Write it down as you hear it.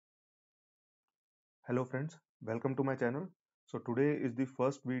Hello friends, welcome to my channel. So today is the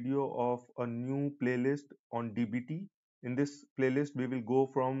first video of a new playlist on DBT. In this playlist we will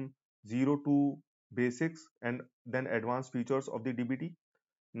go from zero to basics and then advanced features of the DBT.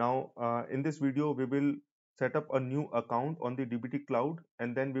 Now in this video we will set up a new account on the DBT Cloud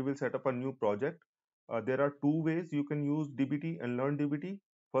and then we will set up a new project. There are two ways you can use DBT and learn DBT.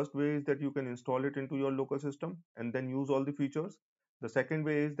 First way is that you can install it into your local system and then use all the features. The second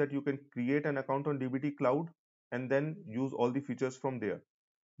way is that you can create an account on DBT Cloud and then use all the features from there.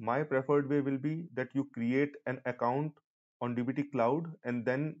 My preferred way will be that you create an account on DBT Cloud and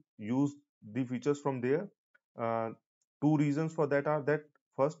then use the features from there. Uh, Two reasons for that are that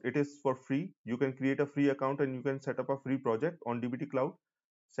first, it is for free. You can create a free account and you can set up a free project on DBT Cloud.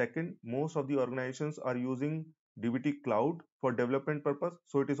 Second, most of the organizations are using DBT Cloud for development purpose.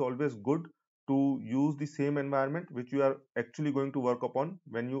 So it is always good to use the same environment which you are actually going to work upon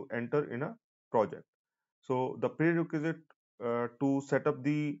when you enter in a project. So the prerequisite to set up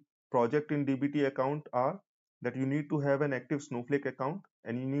the project in DBT account are that you need to have an active Snowflake account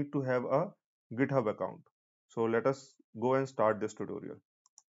and you need to have a GitHub account. So let us go and start this tutorial.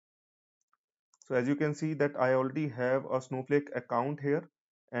 So as you can see that I already have a Snowflake account here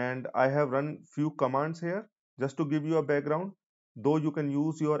and I have run few commands here. Just to give you a background, though you can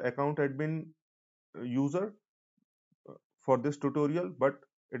use your account admin user for this tutorial, but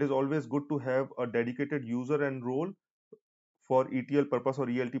it is always good to have a dedicated user and role for ETL purpose or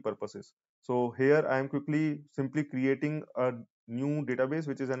ELT purposes. So here I am quickly simply creating a new database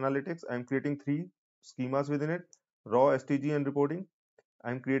which is analytics. I am creating three schemas within it: raw, STG and reporting.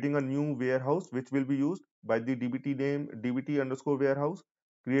 I am creating a new warehouse which will be used by the DBT name DBT underscore warehouse,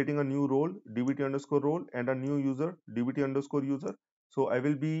 creating a new role DBT underscore role and a new user DBT underscore user. So I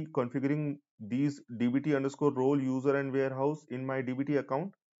will be configuring these DBT underscore role, user and warehouse in my DBT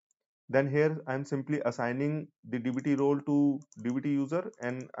account. Then here I'm simply assigning the DBT role to DBT user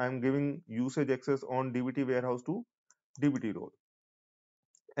and I'm giving usage access on DBT warehouse to DBT role.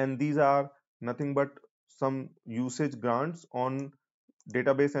 And these are nothing but some usage grants on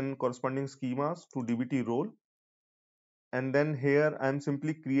database and corresponding schemas to DBT role. And then here I'm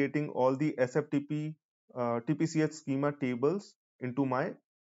simply creating all the SFTP TPCH schema tables into my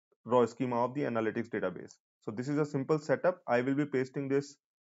raw schema of the analytics database. So this is a simple setup. I will be pasting this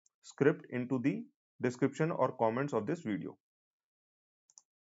script into the description or comments of this video.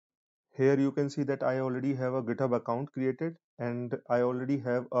 Here you can see that I already have a GitHub account created and I already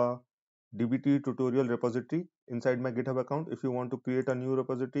have a DBT tutorial repository inside my GitHub account. If you want to create a new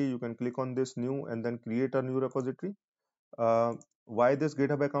repository, you can click on this new and then create a new repository. Why this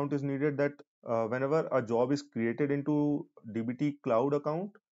GitHub account is needed, that whenever a job is created into DBT Cloud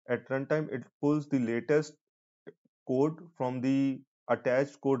account, at runtime it pulls the latest code from the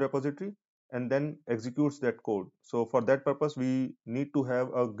attached code repository and then executes that code. So for that purpose, we need to have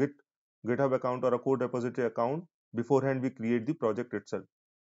a GitHub account or a code repository account beforehand we create the project itself.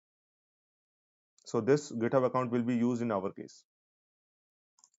 So this GitHub account will be used in our case.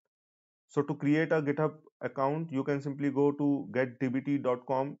 So to create a GitHub account, you can simply go to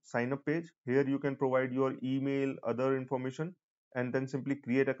getdbt.com sign up page. Here you can provide your email, other information, and then simply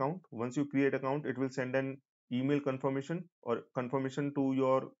create account. Once you create account, it will send an email confirmation or confirmation to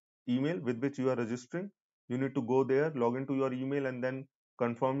your email with which you are registering. You need to go there, log into your email and then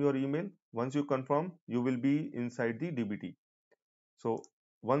confirm your email. Once you confirm, you will be inside the DBT. So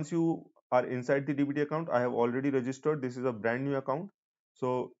once you are inside the DBT account, I have already registered. This is a brand new account.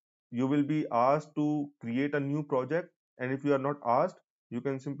 So you will be asked to create a new project. And if you are not asked, you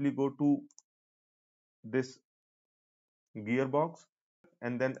can simply go to this gearbox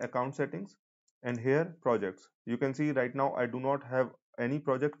and then account settings and here projects. You can see right now I do not have any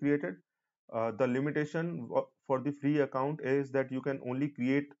project created. The limitation for the free account is that you can only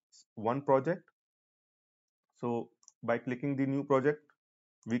create one project. So by clicking the new project,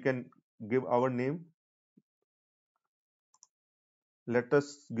 we can give our name. Let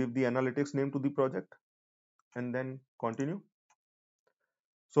us give the analytics name to the project and then continue.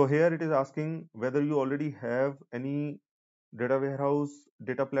 So here it is asking whether you already have any data warehouse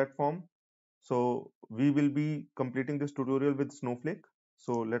data platform. So we will be completing this tutorial with Snowflake.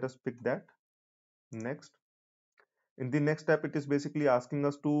 So let us pick that. Next. In the next step, it is basically asking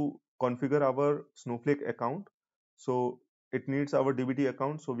us to configure our Snowflake account. So it needs our DBT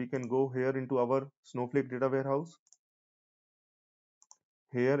account. So we can go here into our Snowflake data warehouse.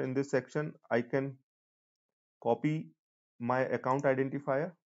 Here in this section, I can copy my account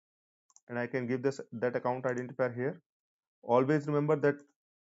identifier and I can give that account identifier here. Always remember that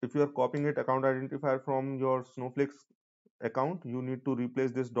if you are copying it account identifier from your Snowflake account, you need to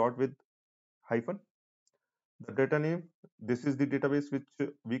replace this dot with hyphen. The data name, this is the database which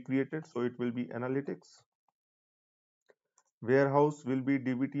we created, so it will be analytics. Warehouse will be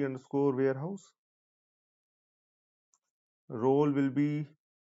dbt underscore warehouse. Role will be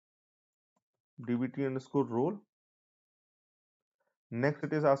dbt underscore role. Next,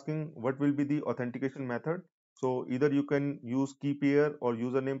 it is asking what will be the authentication method. So either you can use key pair or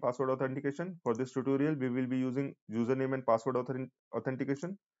username password authentication. For this tutorial, we will be using username and password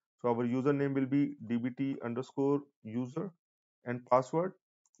authentication. So our username will be dbt underscore user and password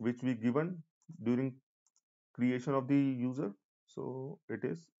which we given during creation of the user. So it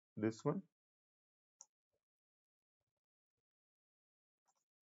is this one.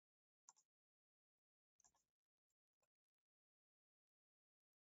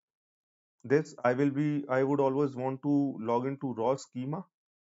 This I would always want to log into raw schema.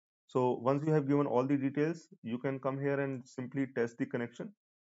 So once you have given all the details, you can come here and simply test the connection.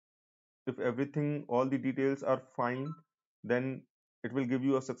 If everything, all the details are fine, then it will give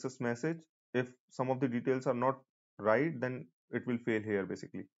you a success message. If some of the details are not right, then it will fail here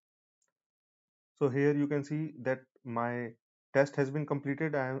basically. So here you can see that my test has been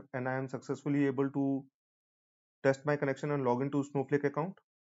completed and I am successfully able to test my connection and log into Snowflake account.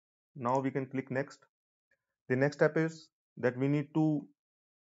 Now we can click next. The next step is that we need to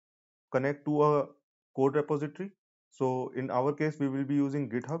connect to a code repository. So in our case, we will be using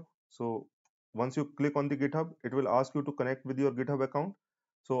GitHub. So once you click on the GitHub, it will ask you to connect with your GitHub account.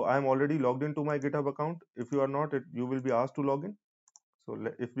 So I am already logged into my GitHub account. If you are not, you will be asked to log in. So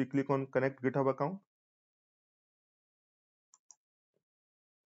if we click on connect GitHub account,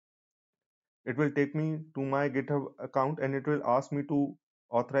 it will take me to my GitHub account and it will ask me to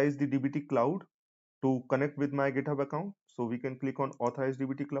authorize the DBT Cloud to connect with my GitHub account. So we can click on authorize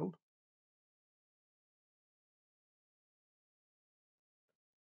DBT Cloud.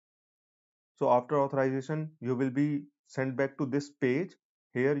 So after authorization, you will be sent back to this page.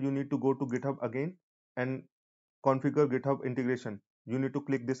 Here you need to go to GitHub again and configure GitHub integration. You need to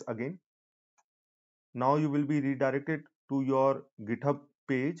click this again. Now you will be redirected to your GitHub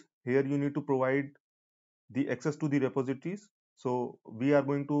page. Here you need to provide the access to the repositories. So we are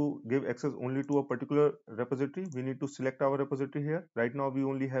going to give access only to a particular repository. We need to select our repository here. Right now we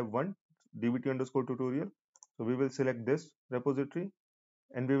only have one, dbt underscore tutorial. So we will select this repository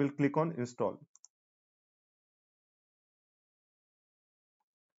and we will click on install.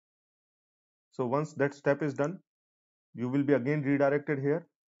 So once that step is done, you will be again redirected here.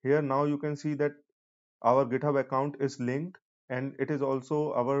 Here now you can see that our GitHub account is linked and it is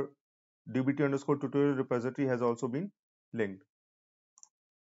also our dbt underscore tutorial repository has also been linked.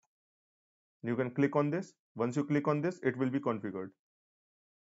 You can click on this. Once you click on this, it will be configured.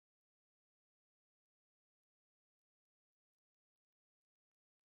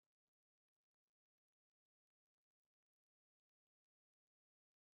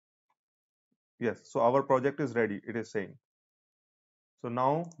 Yes, so our project is ready, it is saying. So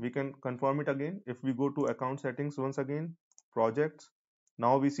now we can confirm it again. If we go to account settings once again, projects,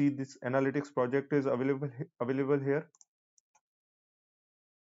 now we see this analytics project is available here.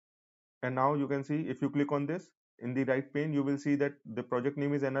 And now you can see if you click on this in the right pane, you will see that the project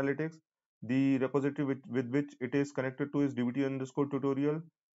name is analytics. The repository with which it is connected to is dbt underscore tutorial.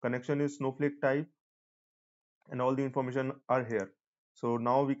 Connection is Snowflake type and all the information are here. So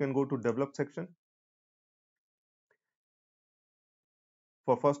now we can go to develop section.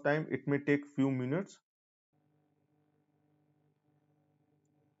 For first time, it may take few minutes.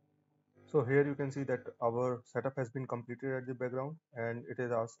 So here you can see that our setup has been completed at the background and it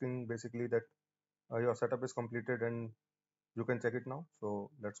is asking basically that your setup is completed and you can check it now. So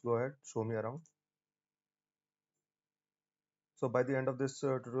let's go ahead, show me around. So by the end of this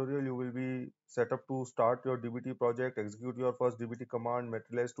tutorial, you will be set up to start your DBT project, execute your first DBT command,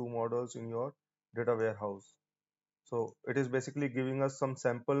 materialize two models in your data warehouse. So it is basically giving us some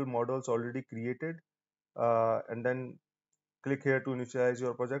sample models already created and then click here to initialize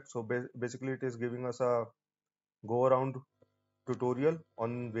your project. So basically it is giving us a go around tutorial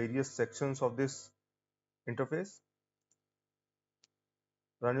on various sections of this interface.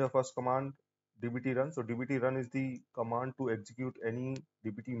 Run your first command, dbt run. So dbt run is the command to execute any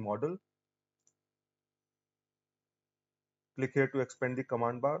dbt model. Click here to expand the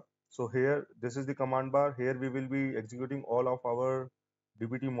command bar. So here, this is the command bar. Here we will be executing all of our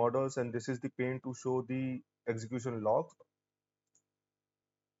dbt models and this is the pane to show the execution logs.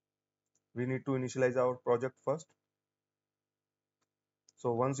 We need to initialize our project first.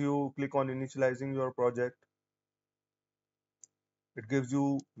 So once you click on initializing your project, it gives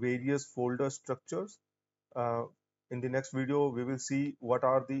you various folder structures. In the next video, we will see what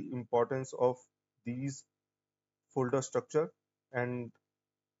are the importance of these folder structure, and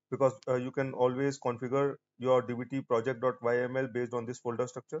because you can always configure your dbt project.yml based on this folder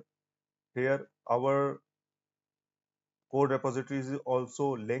structure. Here our code repository is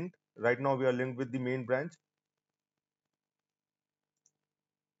also linked. Right now we are linked with the main branch.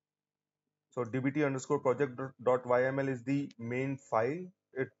 So dbt underscore project.yml is the main file.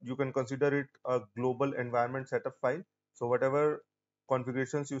 You can consider it a global environment setup file. So whatever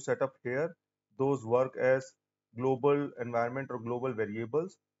configurations you set up here, those work as global environment or global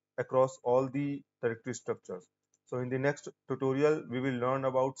variables across all the directory structures. So in the next tutorial, we will learn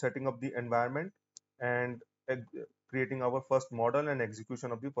about setting up the environment and creating our first model and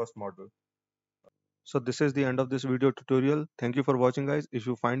execution of the first model. So this is the end of this video tutorial. Thank you for watching, guys. If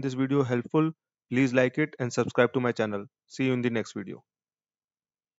you find this video helpful, please like it and subscribe to my channel. See you in the next video.